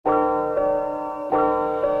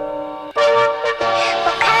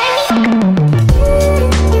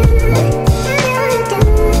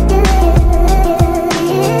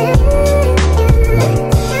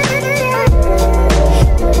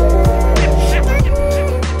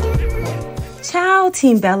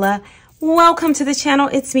Team Bella. Welcome to the channel.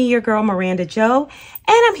 It's me, your girl, Miranda Jo, and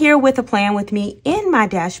I'm here with a plan with me in my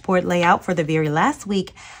dashboard layout for the very last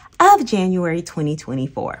week of January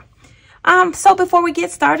 2024. So before we get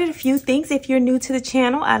started, a few things. If you're new to the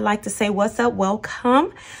channel, I'd like to say what's up,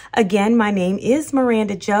 welcome. Again, my name is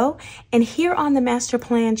Miranda Jo, and here on the Master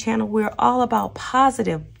Plan channel, we're all about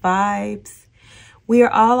positive vibes. We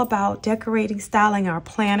are all about decorating, styling our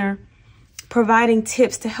planner, providing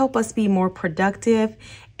tips to help us be more productive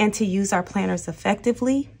and to use our planners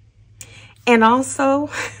effectively. And also,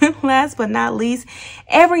 last but not least,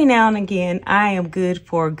 every now and again, I am good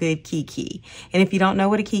for a good kiki. And if you don't know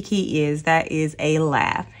what a kiki is, that is a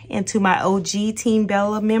laugh. And to my OG Team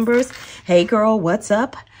Bella members, hey girl, what's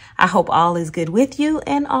up? I hope all is good with you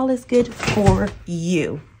and all is good for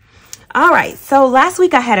you. All right, so last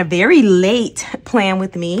week I had a very late plan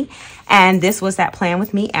with me, and this was that plan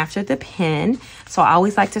with me after the pen. So I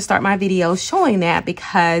always like to start my videos showing that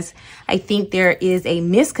because I think there is a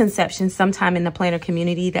misconception sometime in the planner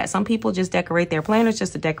community that some people just decorate their planners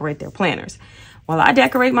just to decorate their planners. Well, I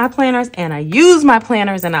decorate my planners and I use my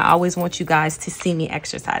planners, and I always want you guys to see me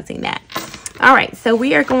exercising that. All right, so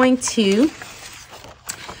we are going to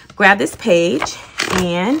grab this page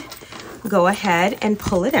and go ahead and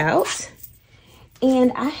pull it out.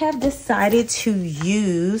 And I have decided to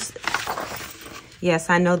use, yes,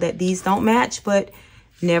 I know that these don't match, but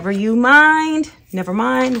never mind,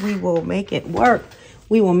 we will make it work.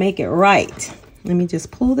 We will make it right. Let me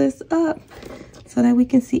just pull this up so that we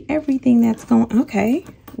can see everything that's going. Okay,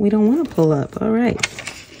 we don't want to pull up. All right,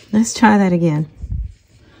 let's try that again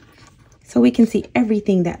so we can see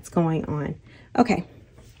everything that's going on. Okay.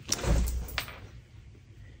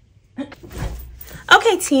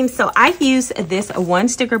 Okay, team, so I used this one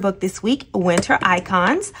sticker book this week, Winter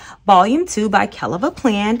Icons, Volume 2 by Kell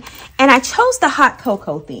Plan, and I chose the hot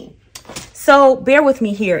cocoa theme. So bear with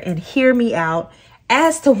me here and hear me out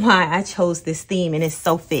as to why I chose this theme, and it's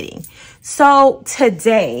so fitting. So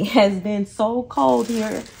today has been so cold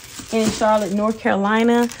here in Charlotte, North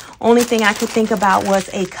Carolina. Only thing I could think about was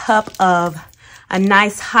a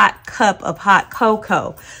nice hot cup of hot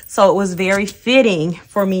cocoa. So it was very fitting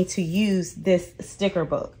for me to use this sticker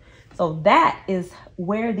book. So that is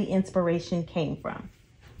where the inspiration came from.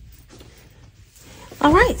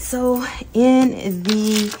 All right, so in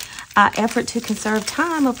the effort to conserve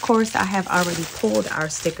time, of course, I have already pulled our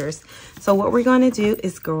stickers. So what we're going to do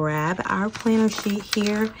is grab our planner sheet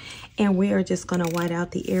here, and we are just going to white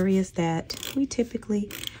out the areas that we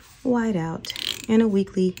typically white out in a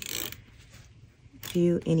weekly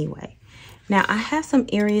view anyway. Now I have some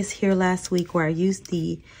areas here last week where I used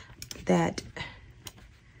that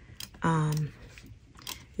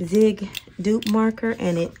zig dupe marker,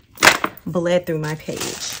 and it bled through my page.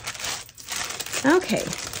 Okay,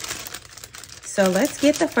 so let's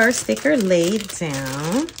get the first sticker laid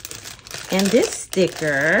down, and this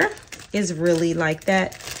sticker is really like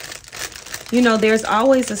that. You know, there's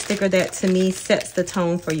always a sticker that to me sets the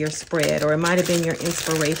tone for your spread, or it might have been your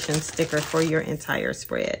inspiration sticker for your entire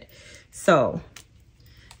spread. So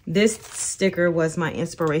this sticker was my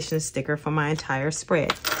inspiration sticker for my entire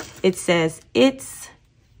spread. It says, "It's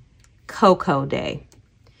Cocoa Day."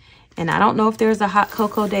 And I don't know if there's a hot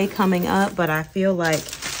cocoa day coming up, but I feel like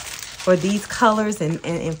for these colors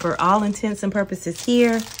and for all intents and purposes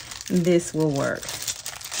here, this will work.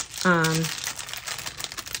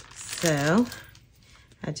 So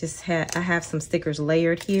I have some stickers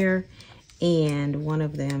layered here, and one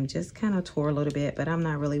of them just kind of tore a little bit, but I'm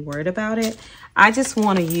not really worried about it. I just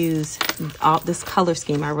want to use all this color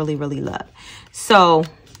scheme I really, really love. So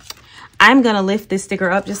I'm going to lift this sticker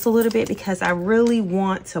up just a little bit because I really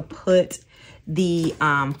want to put the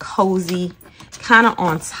cozy kind of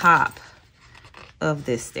on top of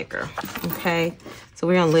this sticker. Okay, so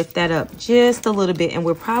we're going to lift that up just a little bit, and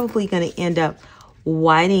we're probably going to end up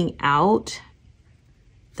whiting out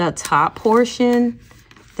the top portion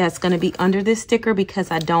that's going to be under this sticker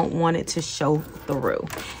because I don't want it to show through.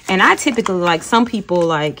 And I typically, like, some people,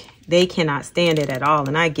 like, they cannot stand it at all,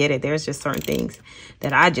 and I get it. There's just certain things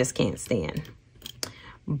that I just can't stand,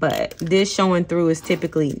 but this showing through is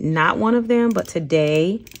typically not one of them. But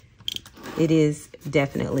today it is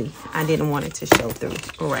definitely, I didn't want it to show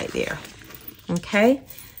through right there. Okay.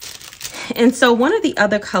 And so one of the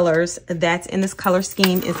other colors that's in this color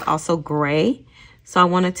scheme is also gray. So I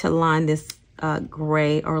wanted to line this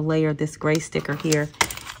gray, or layer this gray sticker here.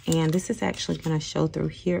 And this is actually going to show through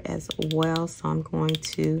here as well. So I'm going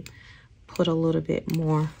to put a little bit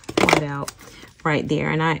more white out right there.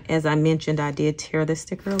 And as I mentioned, I did tear the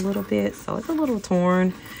sticker a little bit, so it's a little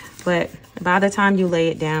torn, but by the time you lay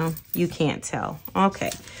it down, you can't tell.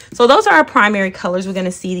 Okay, so those are our primary colors. We're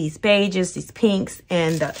gonna see these beiges, these pinks,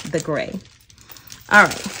 and the gray. All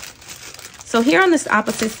right, so here on this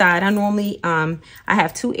opposite side, I normally, I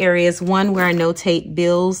have two areas. One where I notate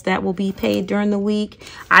bills that will be paid during the week.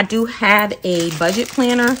 I do have a budget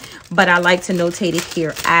planner, but I like to notate it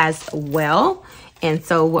here as well. And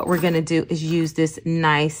so what we're gonna do is use this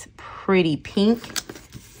nice, pretty pink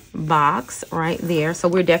box right there. So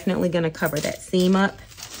we're definitely going to cover that seam up.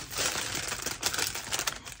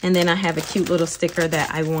 And then I have a cute little sticker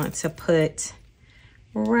that I want to put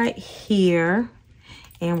right here.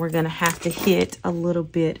 And we're going to have to hit a little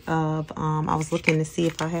bit of, I was looking to see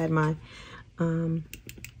if I had my, my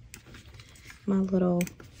little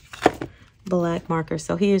black marker.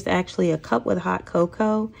 So here's actually a cup with hot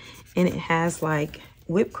cocoa, and it has like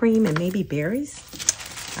whipped cream and maybe berries.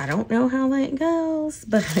 I don't know how that goes,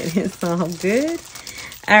 but it's all good.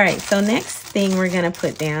 All right, so next thing we're gonna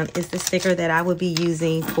put down is the sticker that I would be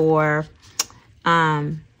using for,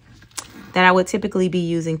 that I would typically be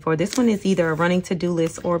using for, this one is either a running to-do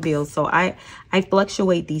list or bills. So I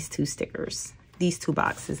fluctuate these two stickers, these two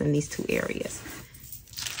boxes in these two areas.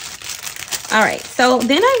 All right, so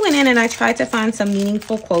then I went in and I tried to find some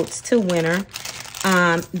meaningful quotes to winter.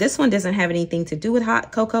 This one doesn't have anything to do with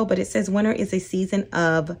hot cocoa, but it says winter is a season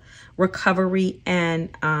of recovery and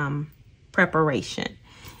preparation.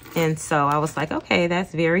 And so I was like, okay,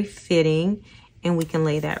 that's very fitting, and we can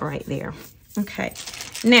lay that right there. Okay,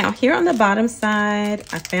 now here on the bottom side,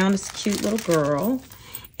 I found this cute little girl,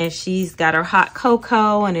 and she's got her hot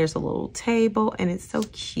cocoa, and there's a little table, and it's so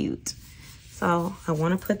cute. So I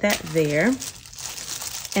want to put that there.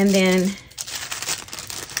 And then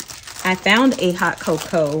I found a hot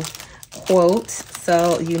cocoa quote,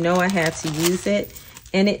 so you know I had to use it.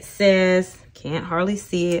 And it says, can't hardly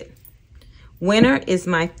see it, winter is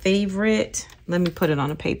my favorite. Let me put it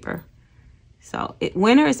on a paper. So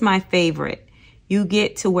winter is my favorite. You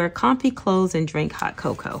get to wear comfy clothes and drink hot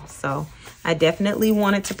cocoa. So I definitely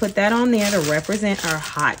wanted to put that on there to represent our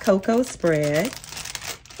hot cocoa spread.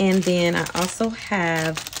 And then I also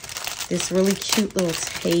have this really cute little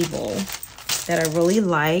table that I really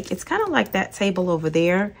like. It's kind of like that table over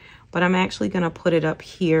there, but I'm actually going to put it up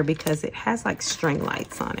here because it has like string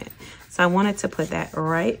lights on it. So I wanted to put that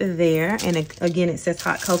right there. And again, it says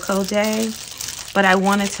hot cocoa day, but I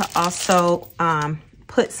wanted to also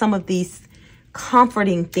put some of these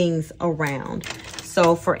comforting things around.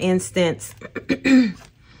 So for instance,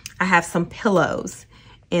 I have some pillows.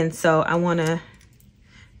 And so I'm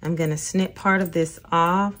going to snip part of this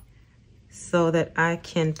off so that I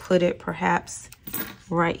can put it perhaps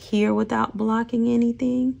right here without blocking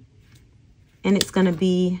anything. And it's going to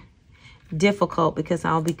be difficult because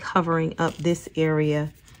I'll be covering up this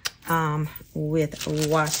area with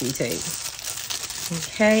washi tape.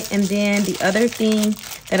 Okay, and then the other thing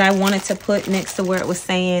that I wanted to put next to where it was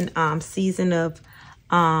saying season of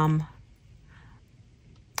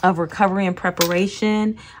recovery and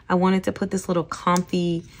preparation, I wanted to put this little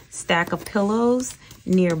comfy stack of pillows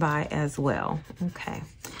nearby as well. Okay,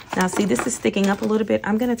 now see, this is sticking up a little bit.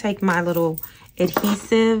 I'm going to take my little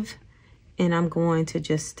adhesive and I'm going to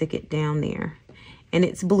just stick it down there. And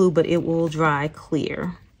it's blue, but it will dry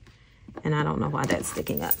clear. And I don't know why that's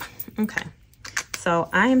sticking up. Okay, so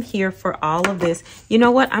I am here for all of this. You know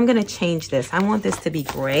what? I'm going to change this. I want this to be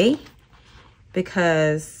gray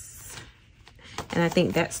because, and I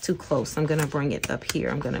think that's too close. I'm going to bring it up here.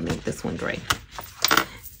 I'm going to make this one gray.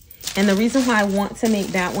 And the reason why I want to make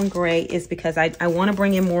that one gray is because I want to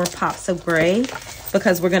bring in more pops of gray,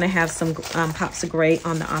 because we're going to have some pops of gray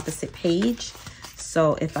on the opposite page.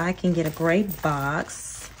 So if I can get a gray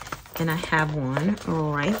box, and I have one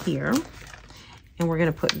right here, and we're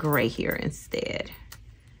going to put gray here instead.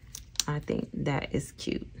 I think that is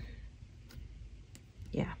cute.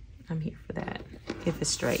 Yeah, I'm here for that. If it's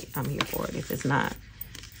straight, I'm here for it. If it's not,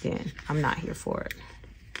 then I'm not here for it.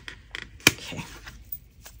 Okay.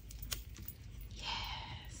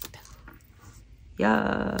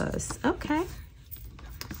 Yes, okay.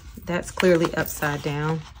 That's clearly upside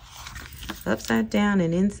down. Upside down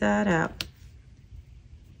and inside out.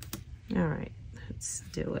 All right, let's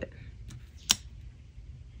do it.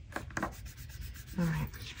 All right,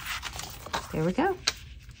 there we go.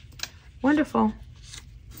 Wonderful.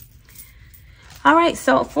 All right,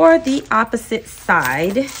 so for the opposite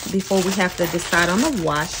side, before we have to decide on the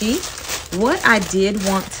washi, what I did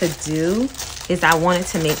want to do is I wanted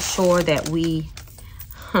to make sure that we,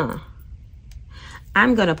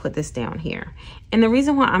 I'm gonna put this down here. And the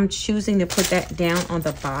reason why I'm choosing to put that down on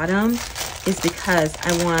the bottom is because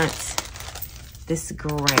I want this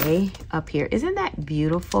gray up here. Isn't that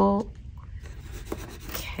beautiful?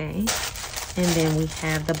 Okay, and then we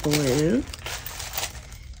have the blue.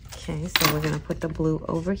 Okay, so we're gonna put the blue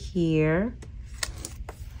over here.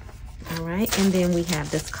 All right, and then we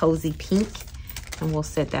have this cozy pink, and we'll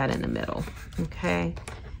set that in the middle, okay?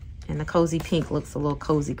 And the cozy pink looks a little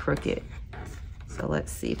cozy crooked. So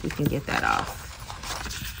let's see if we can get that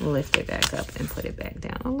off. Lift it back up and put it back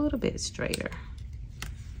down a little bit straighter.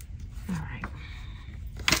 All right.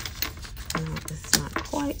 No, it's not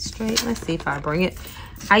quite straight. Let's see if I bring it.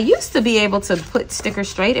 I used to be able to put stickers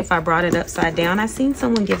straight if I brought it upside down. I seen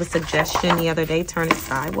someone give a suggestion the other day, turn it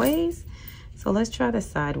sideways. So let's try the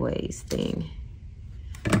sideways thing.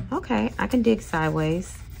 Okay, I can dig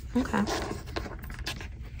sideways. Okay.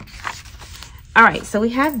 All right, so we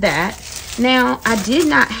have that. Now, I did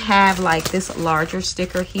not have like this larger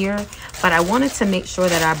sticker here, but I wanted to make sure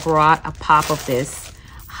that I brought a pop of this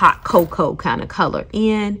hot cocoa kind of color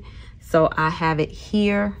in. So I have it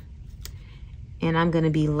here, and I'm gonna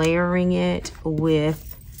be layering it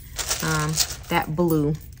with that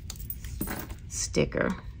blue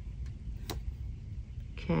sticker.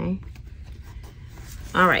 Okay.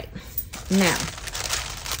 All right. Now,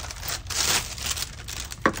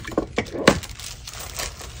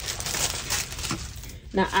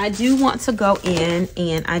 I do want to go in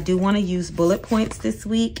and I do want to use bullet points this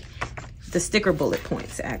week. The sticker bullet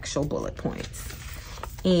points, actual bullet points.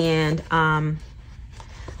 And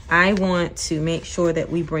I want to make sure that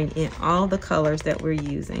we bring in all the colors that we're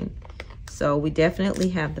using. So we definitely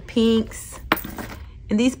have the pinks.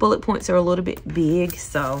 And these bullet points are a little bit big,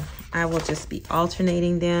 so I will just be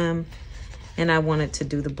alternating them. And I wanted to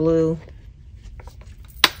do the blue.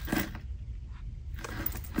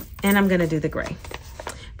 And I'm gonna do the gray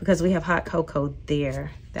because we have hot cocoa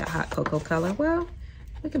there, that hot cocoa color. Well,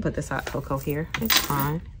 we can put this hot cocoa here, it's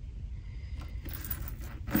fine.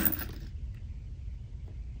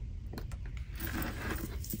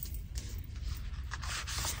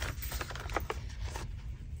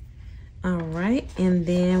 All right, and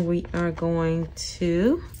then we are going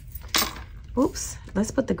to, oops,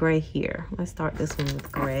 let's put the gray here. Let's start this one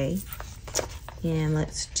with gray. And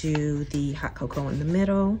let's do the hot cocoa in the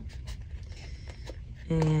middle.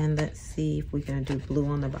 And let's see if we're gonna do blue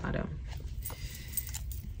on the bottom.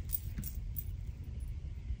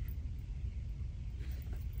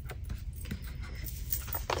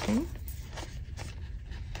 Okay.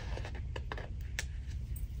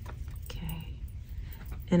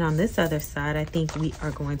 And on this other side, I think we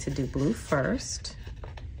are going to do blue first,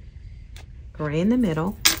 gray in the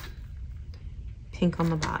middle, pink on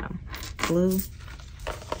the bottom, blue,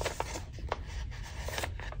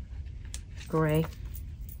 gray,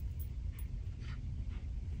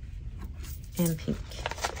 and pink.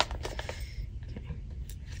 Okay.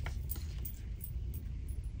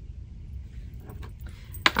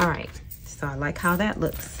 All right, so I like how that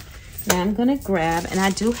looks. Now I'm gonna grab, and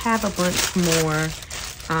I do have a bunch more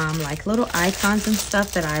like little icons and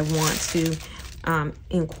stuff that I want to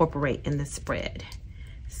incorporate in the spread.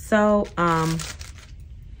 So I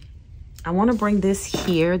want to bring this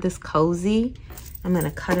here, this cozy. I'm going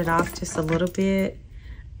to cut it off just a little bit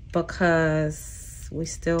because we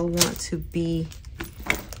still want to be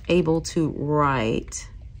able to write.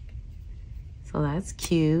 So that's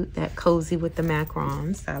cute, that cozy with the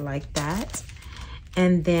macarons. I like that.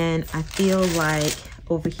 And then I feel like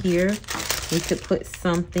over here, we could put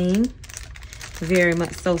something, very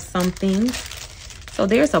much so something. So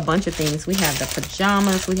there's a bunch of things. We have the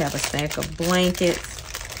pajamas, we have a stack of blankets.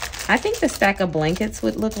 I think the stack of blankets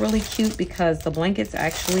would look really cute because the blankets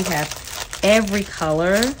actually have every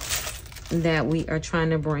color that we are trying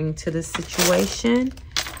to bring to the situation.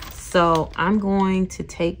 So I'm going to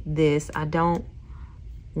take this. I don't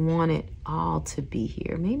want it all to be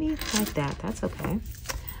here. Maybe like that, that's okay.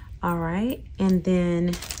 All right, and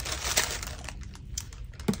then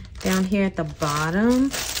down here at the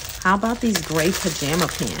bottom, how about these gray pajama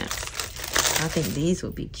pants? I think these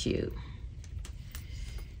would be cute.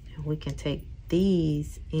 And we can take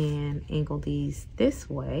these and angle these this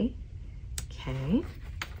way. Okay.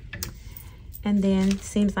 And then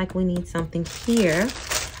seems like we need something here.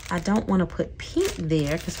 I don't want to put pink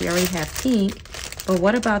there because we already have pink. But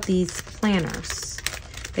what about these planners?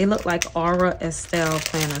 They look like Aura Estelle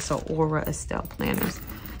planners or Aura Estelle planners.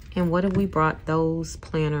 And what if we brought those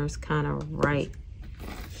planners kind of right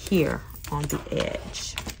here on the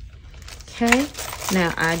edge? Okay,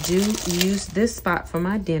 now I do use this spot for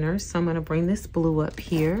my dinner, so I'm gonna bring this blue up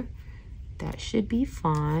here. That should be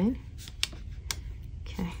fine.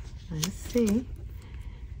 Okay, let's see.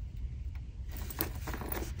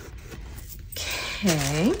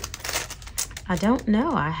 Okay, I don't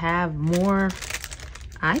know. I have more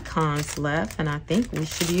icons left and I think we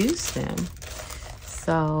should use them.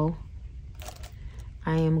 So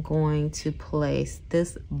I am going to place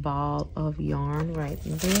this ball of yarn right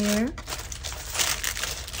there.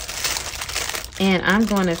 And I'm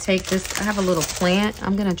going to take this, I have a little plant.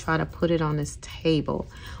 I'm going to try to put it on this table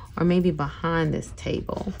or maybe behind this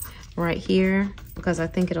table right here because I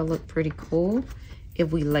think it'll look pretty cool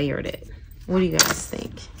if we layered it. What do you guys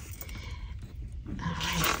think? All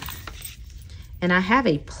right. And I have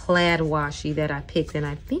a plaid washi that I picked and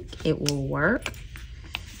I think it will work.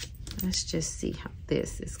 Let's just see how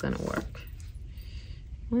this is going to work.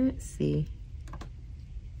 Let's see.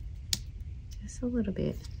 Just a little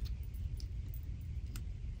bit.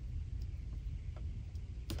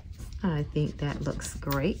 I think that looks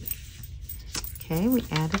great. Okay, we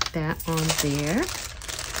added that on there.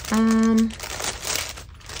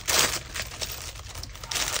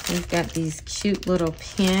 We've got these cute little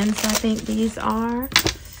pins, I think these are.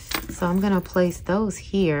 So I'm gonna place those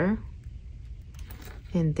here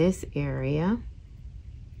in this area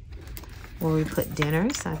where we put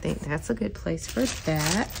dinners. I think that's a good place for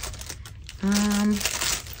that.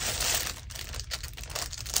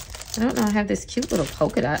 I don't know, I have this cute little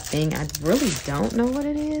polka dot thing. I really don't know what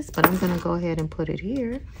it is, but I'm gonna go ahead and put it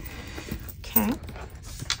here. Okay.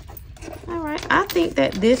 All right, I think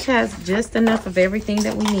that this has just enough of everything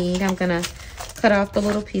that we need. I'm gonna cut off the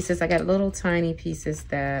little pieces. I got little tiny pieces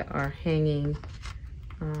that are hanging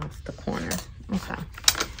off the corner. Okay,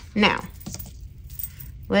 now,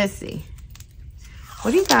 let's see.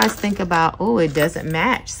 What do you guys think about, oh, it doesn't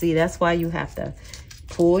match. See, that's why you have to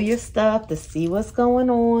pull your stuff to see what's going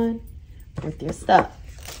on with your stuff.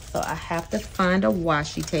 So I have to find a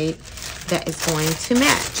washi tape that is going to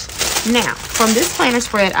match. Now, from this planner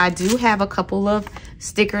spread, I do have a couple of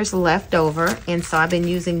stickers left over. And so I've been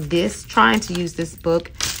using this, trying to use this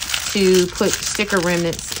book to put sticker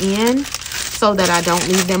remnants in so that I don't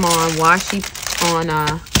leave them on wax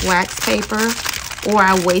paper or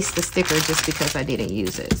I waste the sticker just because I didn't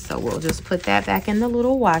use it. So we'll just put that back in the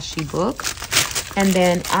little washi book. And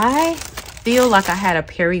then I feel like I had a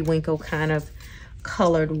periwinkle kind of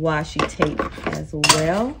colored washi tape as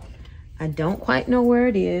well. I don't quite know where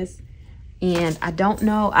it is. And I don't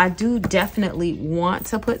know, I do definitely want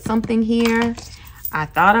to put something here. I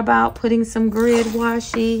thought about putting some grid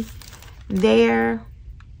washi there.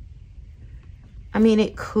 I mean,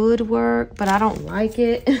 it could work, but I don't like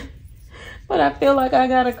it. But I feel like I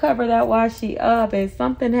gotta cover that washi up and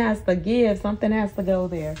something has to give, something has to go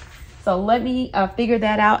there. So let me figure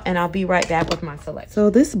that out and I'll be right back with my selection. So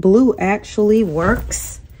this blue actually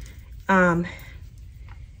works. And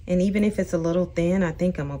even if it's a little thin, I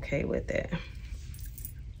think I'm okay with it.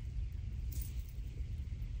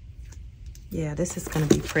 Yeah, this is gonna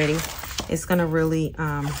be pretty. It's gonna really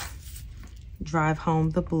drive home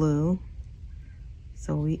the blue.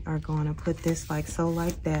 So we are gonna put this like so,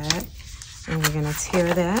 like that. And we're gonna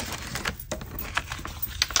tear that.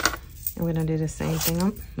 And we're gonna do the same thing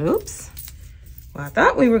on, oops. Well, I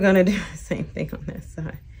thought we were gonna do the same thing on this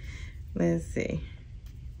side. Let's see.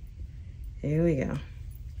 Here we go.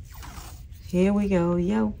 Here we go,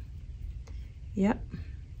 yo. Yep.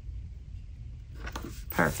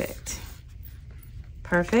 Perfect.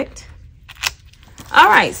 Perfect. All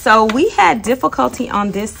right, so we had difficulty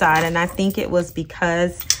on this side, and I think it was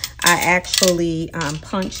because I actually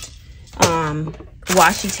punched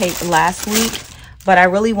washi tape last week, but I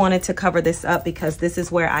really wanted to cover this up because this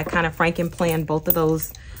is where I kind of franken planned both of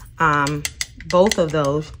those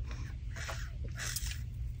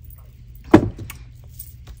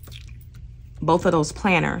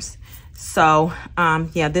planners. So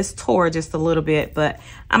yeah, this tore just a little bit, but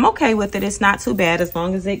I'm okay with it. It's not too bad as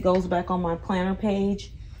long as it goes back on my planner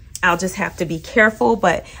page. I'll just have to be careful.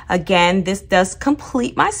 But again, this does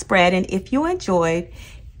complete my spread. And if you enjoyed,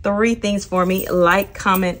 3 things for me: like,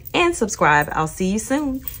 comment, and subscribe. I'll see you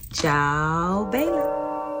soon. Ciao, baby.